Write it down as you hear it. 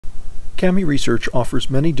CAMI Research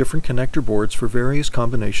offers many different connector boards for various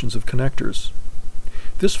combinations of connectors.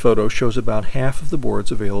 This photo shows about half of the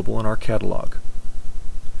boards available in our catalog.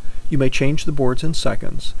 You may change the boards in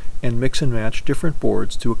seconds and mix and match different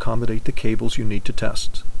boards to accommodate the cables you need to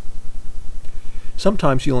test.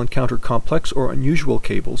 Sometimes you'll encounter complex or unusual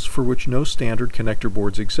cables for which no standard connector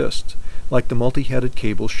boards exist, like the multi-headed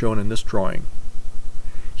cables shown in this drawing.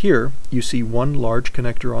 Here you see one large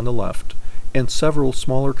connector on the left and several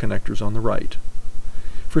smaller connectors on the right.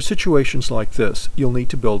 For situations like this, you'll need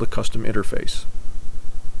to build a custom interface.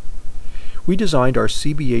 We designed our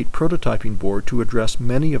CB8 prototyping board to address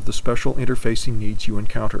many of the special interfacing needs you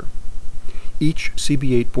encounter. Each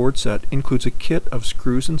CB8 board set includes a kit of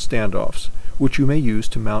screws and standoffs, which you may use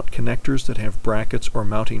to mount connectors that have brackets or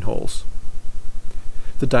mounting holes.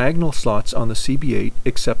 The diagonal slots on the CB8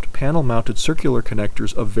 accept panel-mounted circular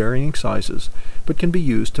connectors of varying sizes, but can be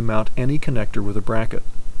used to mount any connector with a bracket.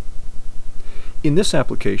 In this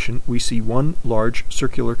application, we see one large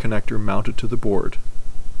circular connector mounted to the board.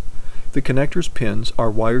 The connector's pins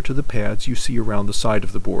are wired to the pads you see around the side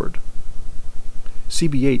of the board.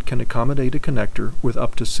 CB8 can accommodate a connector with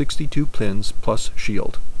up to 62 pins plus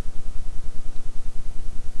shield.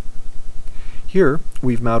 Here,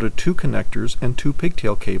 we've mounted 2 connectors and 2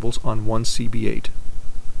 pigtail cables on one CB8.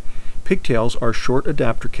 Pigtails are short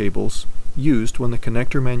adapter cables used when the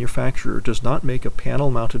connector manufacturer does not make a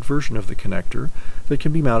panel-mounted version of the connector that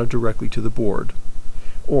can be mounted directly to the board,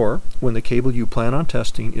 or when the cable you plan on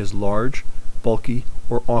testing is large, bulky,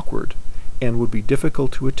 or awkward, and would be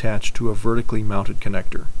difficult to attach to a vertically mounted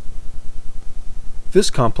connector. This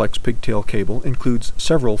complex pigtail cable includes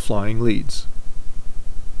several flying leads.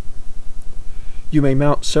 You may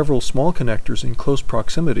mount several small connectors in close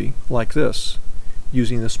proximity, like this,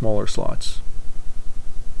 using the smaller slots.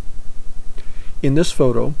 In this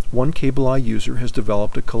photo, one CableEye user has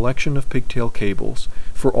developed a collection of pigtail cables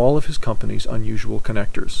for all of his company's unusual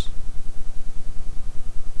connectors.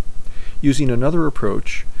 Using another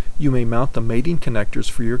approach, you may mount the mating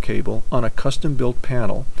connectors for your cable on a custom-built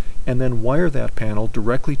panel and then wire that panel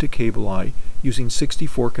directly to CableEye using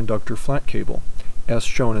 64-conductor flat cable, as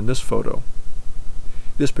shown in this photo.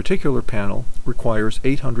 This particular panel requires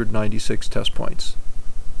 896 test points.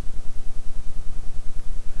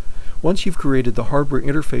 Once you've created the hardware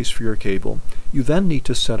interface for your cable, you then need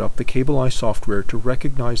to set up the CableEye software to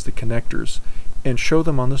recognize the connectors and show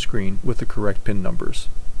them on the screen with the correct pin numbers.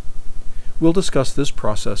 We'll discuss this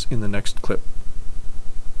process in the next clip.